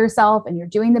compassionate to yourself and you're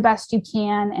doing the best you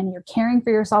can and you're caring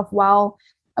for yourself well,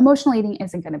 emotional eating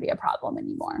isn't going to be a problem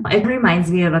anymore. It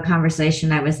reminds me of a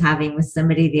conversation I was having with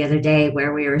somebody the other day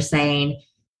where we were saying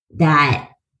that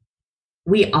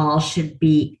we all should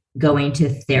be going to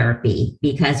therapy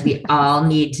because we all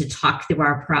need to talk through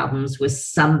our problems with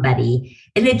somebody.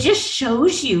 And it just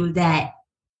shows you that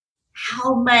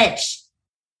how much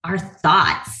our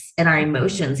thoughts and our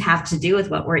emotions have to do with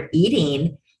what we're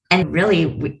eating. And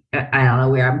really, I don't know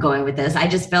where I'm going with this. I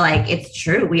just feel like it's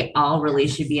true. We all really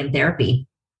should be in therapy.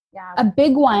 Yeah. A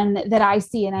big one that I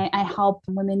see and I help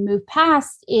women move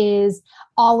past is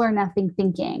all or nothing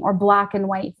thinking or black and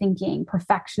white thinking,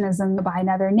 perfectionism by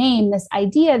another name, this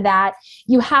idea that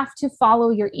you have to follow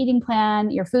your eating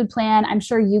plan, your food plan. I'm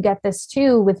sure you get this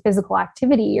too with physical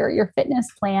activity or your fitness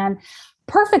plan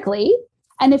perfectly.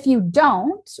 And if you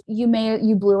don't,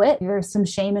 you blew it. There's some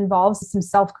shame involved, some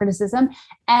self-criticism,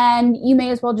 and you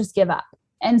may as well just give up.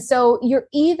 And so you're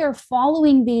either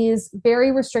following these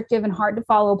very restrictive and hard to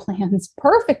follow plans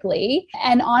perfectly.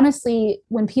 And honestly,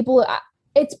 when people,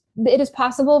 it is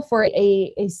possible for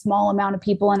a small amount of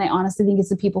people. And I honestly think it's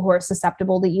the people who are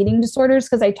susceptible to eating disorders.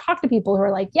 Because I talk to people who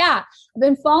are like, yeah, I've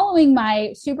been following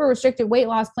my super restricted weight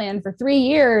loss plan for 3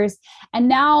 years. And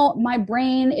now my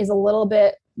brain is a little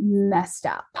bit messed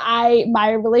up.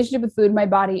 My relationship with food, my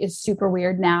body is super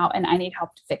weird now, and I need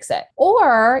help to fix it.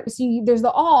 Or so there's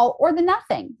the all or the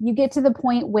nothing. You get to the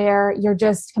point where you're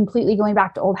just completely going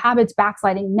back to old habits,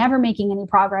 backsliding, never making any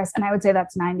progress. And I would say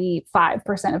that's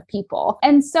 95% of people.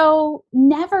 And so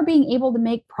never being able to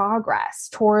make progress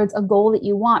towards a goal that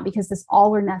you want because this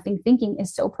all or nothing thinking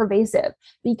is so pervasive.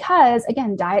 Because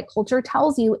again, diet culture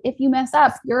tells you if you mess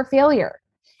up, you're a failure.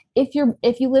 If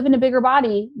you live in a bigger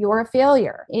body, you're a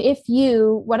failure. If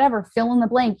you, whatever, fill in the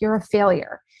blank, you're a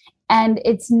failure. And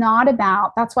it's not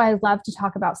about, that's why I love to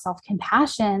talk about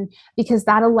self-compassion, because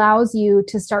that allows you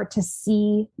to start to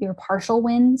see your partial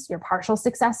wins, your partial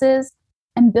successes,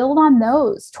 and build on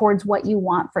those towards what you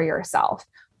want for yourself,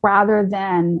 rather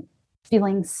than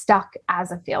feeling stuck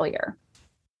as a failure.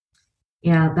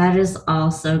 Yeah, that is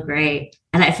all so great.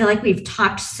 And I feel like we've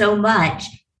talked so much,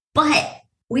 but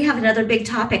we have another big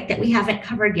topic that we haven't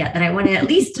covered yet that I want to at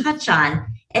least touch on.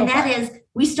 And that is,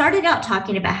 we started out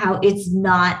talking about how it's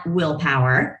not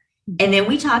willpower. And then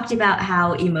we talked about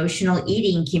how emotional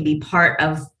eating can be part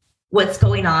of what's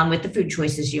going on with the food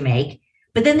choices you make.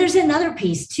 But then there's another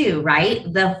piece too, right?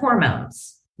 The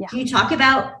hormones. Yeah. Can you talk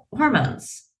about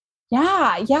hormones?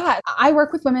 Yeah. I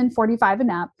work with women 45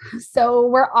 and up. So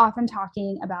we're often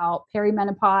talking about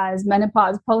perimenopause,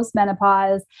 menopause,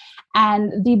 postmenopause,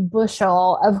 and the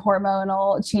bushel of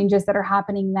hormonal changes that are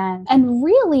happening then. And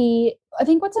really, I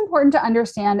think what's important to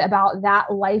understand about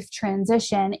that life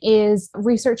transition is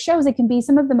research shows it can be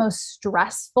some of the most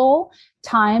stressful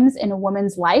times in a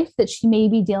woman's life that she may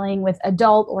be dealing with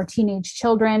adult or teenage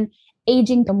children,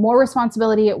 aging, more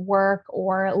responsibility at work,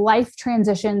 or life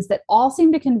transitions that all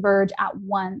seem to converge at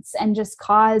once and just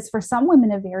cause, for some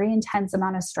women, a very intense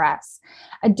amount of stress.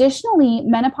 Additionally,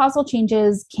 menopausal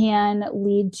changes can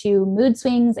lead to mood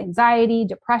swings, anxiety,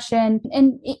 depression,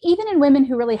 and even in women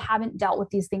who really haven't dealt with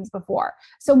these things before.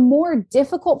 So more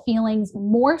difficult feelings,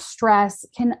 more stress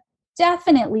can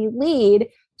definitely lead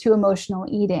to emotional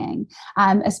eating,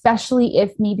 especially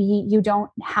if maybe you don't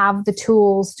have the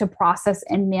tools to process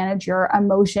and manage your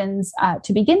emotions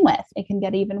to begin with. It can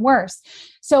get even worse.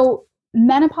 So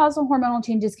menopausal hormonal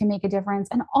changes can make a difference.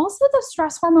 And also the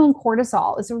stress hormone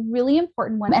cortisol is a really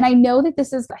important one. And I know that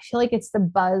I feel like it's the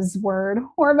buzzword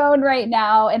hormone right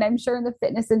now. And I'm sure in the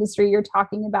fitness industry, you're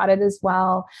talking about it as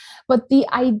well. But the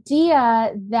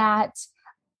idea that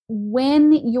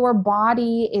when your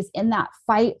body is in that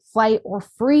fight, flight, or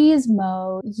freeze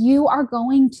mode, you are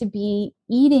going to be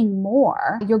eating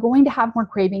more. You're going to have more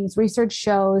cravings, research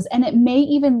shows, and it may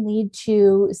even lead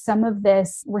to some of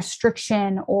this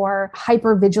restriction or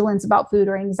hypervigilance about food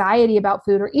or anxiety about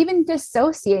food, or even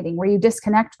dissociating where you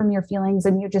disconnect from your feelings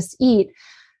and you just eat.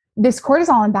 This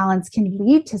cortisol imbalance can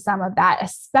lead to some of that,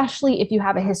 especially if you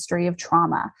have a history of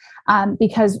trauma,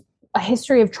 because a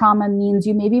history of trauma means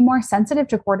you may be more sensitive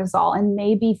to cortisol and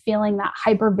may be feeling that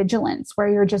hypervigilance where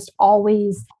you're just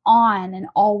always on and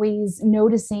always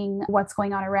noticing what's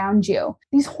going on around you.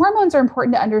 These hormones are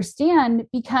important to understand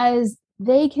because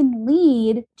they can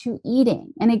lead to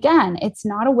eating. And again, it's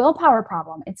not a willpower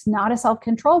problem. It's not a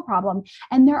self-control problem.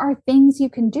 And there are things you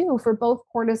can do for both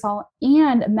cortisol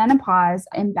and menopause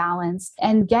imbalance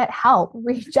and get help.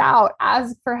 Reach out,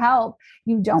 ask for help.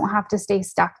 You don't have to stay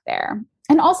stuck there.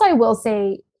 And also, I will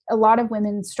say a lot of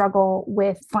women struggle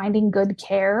with finding good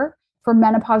care for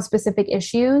menopause specific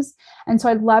issues. And so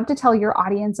I'd love to tell your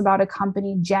audience about a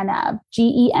company, Genev,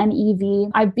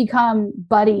 Genev. I've become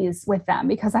buddies with them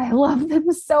because I love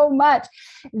them so much.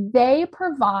 They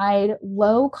provide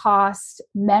low cost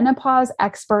menopause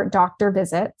expert doctor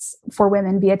visits for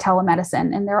women via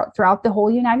telemedicine. And they're throughout the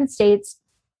whole United States.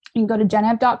 You can go to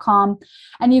genev.com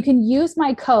and you can use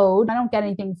my code. I don't get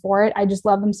anything for it. I just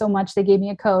love them so much. They gave me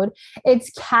a code. It's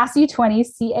CASIE20,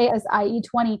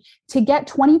 CASIE20, to get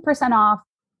 20% off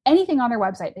anything on their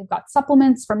website. They've got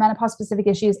supplements for menopause specific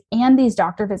issues and these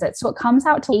doctor visits. So it comes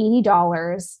out to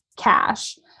 $80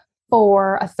 cash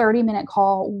for a 30-minute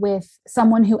call with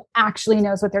someone who actually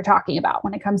knows what they're talking about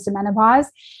when it comes to menopause.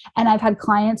 And I've had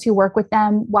clients who work with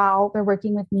them while they're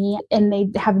working with me, and they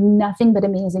have nothing but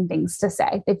amazing things to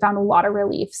say. They found a lot of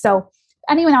relief. So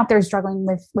anyone out there struggling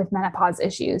with menopause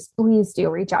issues, please do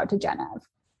reach out to Genev.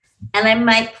 And I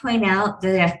might point out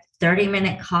that a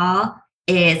 30-minute call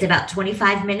is about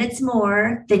 25 minutes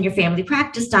more than your family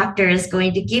practice doctor is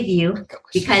going to give you,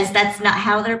 because that's not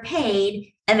how they're paid.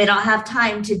 And they don't have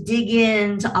time to dig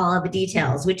into all of the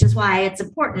details, which is why it's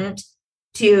important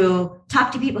to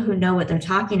talk to people who know what they're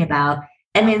talking about,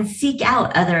 and then seek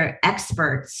out other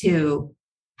experts who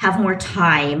have more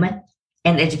time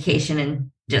and education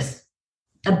and just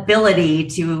ability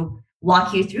to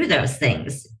walk you through those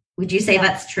things. Would you say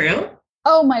that's true?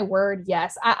 Oh my word.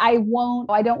 Yes. I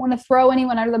don't want to throw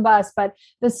anyone under the bus, but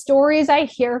the stories I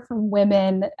hear from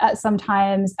women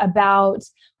sometimes about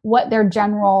what their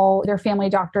family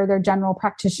doctor, their general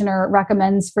practitioner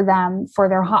recommends for them for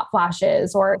their hot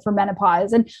flashes or for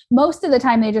menopause. And most of the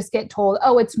time they just get told,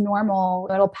 oh, it's normal.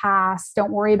 It'll pass.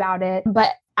 Don't worry about it.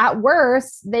 But at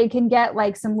worst, they can get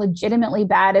like some legitimately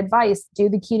bad advice. Do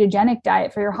the ketogenic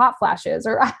diet for your hot flashes.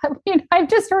 Or I've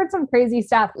just heard some crazy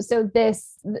stuff. So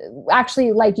this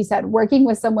actually, like you said, working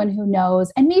with someone who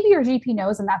knows, and maybe your GP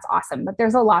knows, and that's awesome. But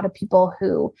there's a lot of people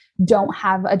who don't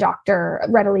have a doctor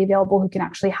readily available who can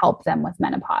actually help them with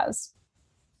menopause.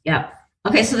 Yep.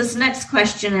 Okay, so this next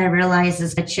question, I realize,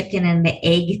 is a chicken and the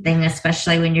egg thing,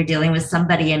 especially when you're dealing with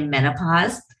somebody in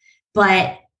menopause.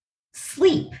 But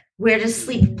sleep. Where does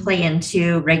sleep play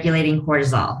into regulating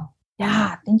cortisol?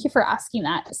 Yeah, thank you for asking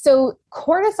that. So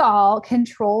cortisol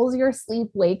controls your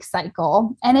sleep-wake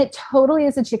cycle, and it totally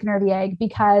is a chicken or the egg,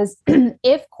 because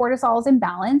if cortisol is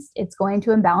imbalanced, it's going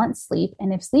to imbalance sleep.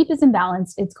 And if sleep is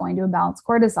imbalanced, it's going to imbalance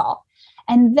cortisol.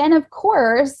 And then, of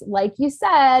course, like you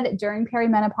said, during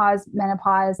perimenopause,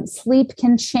 menopause, sleep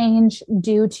can change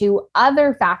due to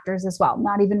other factors as well,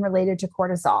 not even related to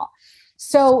cortisol.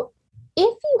 So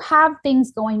if you have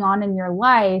things going on in your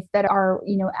life that are,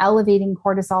 elevating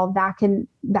cortisol, that can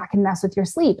mess with your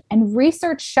sleep. And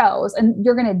research shows, and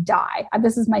you're going to die.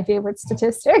 This is my favorite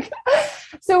statistic.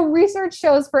 So research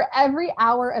shows for every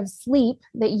hour of sleep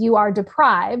that you are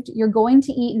deprived, you're going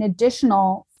to eat an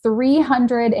additional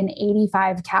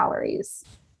 385 calories.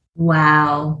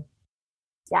 Wow.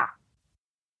 Yeah.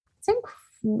 It's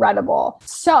incredible.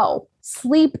 So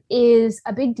sleep is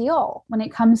a big deal when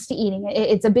it comes to eating.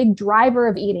 It's a big driver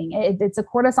of eating. It's a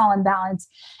cortisol imbalance.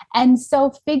 And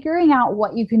so figuring out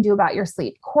what you can do about your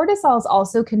sleep. Cortisol is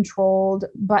also controlled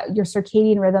by your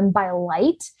circadian rhythm by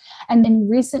light. And in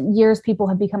recent years, people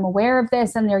have become aware of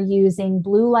this, and they're using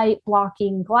blue light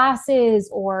blocking glasses,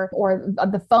 or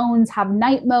the phones have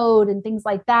night mode and things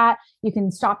like that. You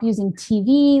can stop using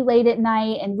TV late at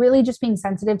night, and really just being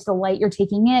sensitive to the light you're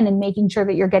taking in and making sure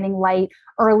that you're getting light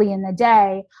early in the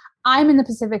day. I'm in the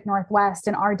Pacific Northwest,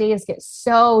 and our days get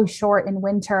so short in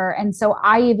winter. And so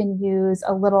I even use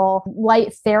a little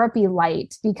light therapy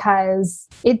light, because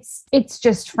it's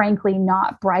just frankly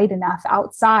not bright enough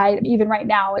outside. Even right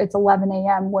now, it's 11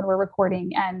 a.m. when we're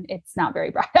recording, and it's not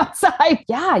very bright outside.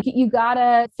 Yeah, you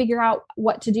gotta figure out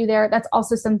what to do there. That's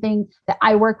also something that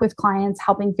I work with clients,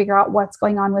 helping figure out what's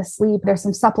going on with sleep. There's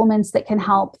some supplements that can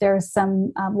help. There's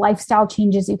some lifestyle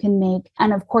changes you can make.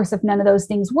 And of course, if none of those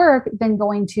things work, then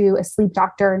going to a sleep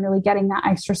doctor and really getting that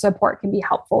extra support can be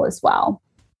helpful as well.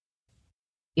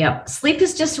 Yep. Sleep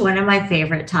is just one of my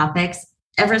favorite topics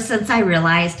ever since I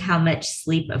realized how much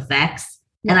sleep affects.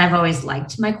 And I've always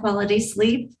liked my quality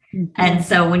sleep. Mm-hmm. And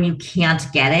so when you can't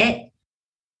get it,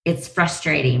 it's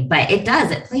frustrating, but it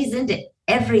plays into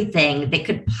everything that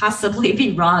could possibly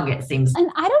be wrong, it seems.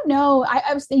 And I don't know,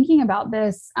 I was thinking about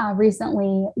this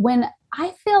recently, when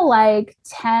I feel like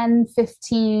 10,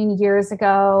 15 years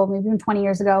ago, maybe even 20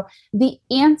 years ago, the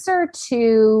answer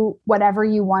to whatever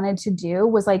you wanted to do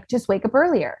was like, just wake up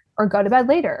earlier or go to bed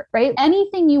later, right?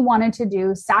 Anything you wanted to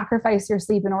do, sacrifice your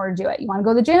sleep in order to do it. You want to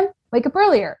go to the gym? Wake up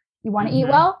earlier. You want to eat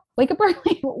well? wake up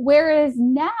early. Whereas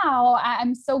now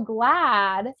I'm so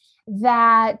glad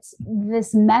that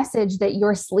this message that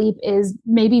your sleep is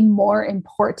maybe more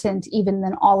important even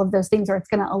than all of those things, or it's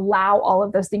going to allow all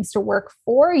of those things to work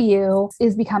for you,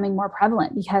 is becoming more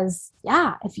prevalent. Because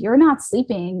if you're not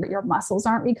sleeping, your muscles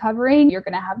aren't recovering, you're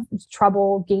going to have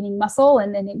trouble gaining muscle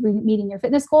and then meeting your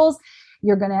fitness goals.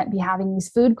 You're going to be having these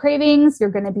food cravings. You're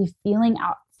going to be feeling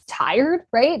tired,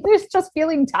 right? There's just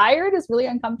feeling tired is really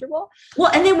uncomfortable.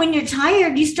 Well, and then when you're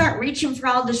tired, you start reaching for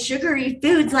all the sugary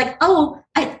foods like,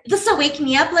 this will wake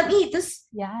me up. Let me eat this.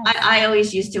 Yeah. I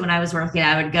always used to, when I was working,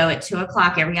 I would go at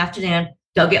 2:00 every afternoon,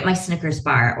 go get my Snickers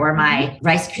bar or my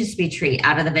Rice Krispie treat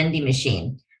out of the vending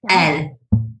machine. Yeah. And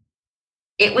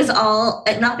it was all,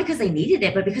 not because I needed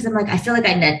it, but because I'm like, I feel like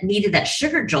I needed that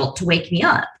sugar jolt to wake me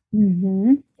up.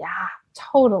 Mm-hmm. Yeah.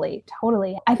 Totally.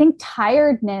 I think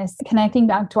tiredness, connecting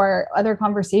back to our other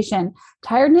conversation,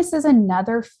 tiredness is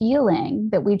another feeling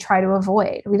that we try to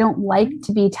avoid. We don't like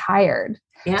to be tired.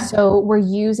 Yeah. So we're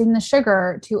using the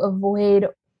sugar to avoid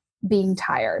being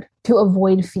tired, to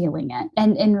avoid feeling it.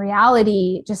 And in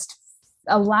reality, just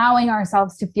allowing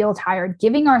ourselves to feel tired,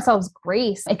 giving ourselves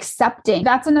grace, accepting.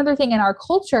 That's another thing in our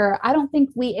culture. I don't think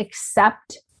we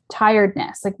accept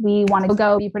tiredness. Like, we want to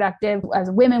go be productive. As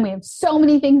women, we have so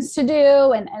many things to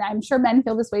do. And I'm sure men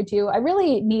feel this way too. I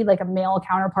really need like a male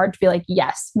counterpart to be like,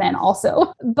 yes, men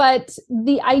also. But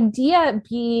the idea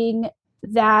being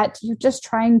that you're just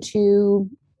trying to,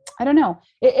 I don't know,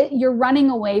 you're running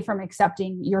away from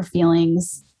accepting your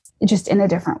feelings just in a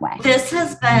different way. This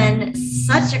has been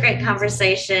such a great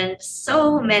conversation.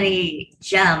 So many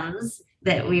gems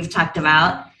that we've talked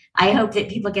about. I hope that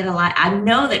people get a lot. I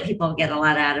know that people get a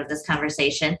lot out of this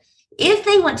conversation. If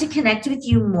they want to connect with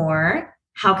you more,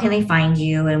 how can they find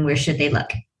you and where should they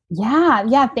look?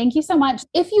 Yeah. Thank you so much.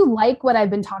 If you like what I've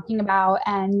been talking about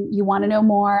and you want to know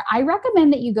more, I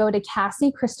recommend that you go to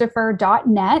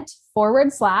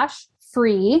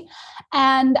CassieChristopher.net/free.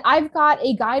 And I've got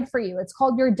a guide for you. It's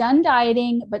called You're Done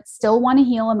Dieting, but Still Want to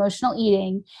Heal Emotional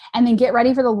Eating. And then get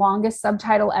ready for the longest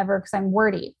subtitle ever, because I'm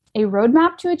wordy. A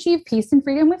roadmap to achieve peace and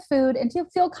freedom with food and to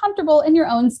feel comfortable in your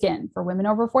own skin for women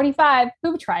over 45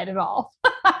 who've tried it all.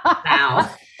 Wow.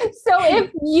 So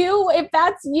if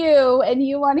that's you and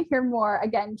you want to hear more,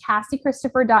 again,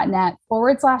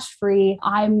 CassieChristopher.net/free.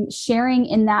 I'm sharing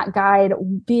in that guide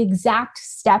the exact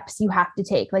steps you have to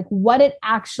take, like what it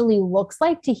actually looks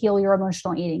like to heal your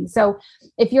emotional eating. So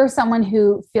if you're someone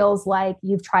who feels like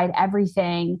you've tried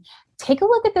everything, take a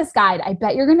look at this guide. I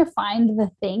bet you're going to find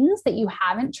the things that you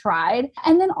haven't tried.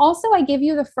 And then also I give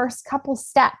you the first couple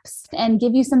steps and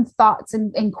give you some thoughts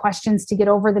and questions to get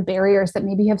over the barriers that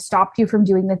maybe have stopped you from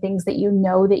doing the things that you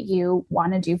know that you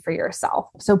want to do for yourself.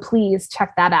 So please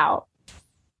check that out.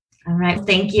 All right.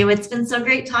 Thank you. It's been so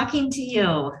great talking to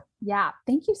you. Yeah.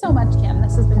 Thank you so much, Kim.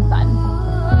 This has been fun.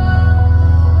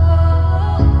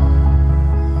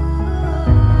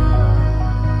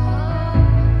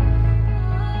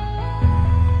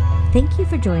 Thank you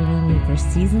for joining me for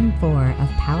Season 4 of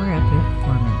Power Up Your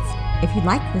Performance. If you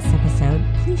like this episode,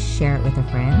 please share it with a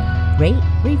friend, rate,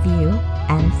 review,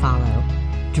 and follow.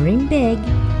 Dream big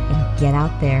and get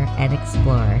out there and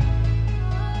explore.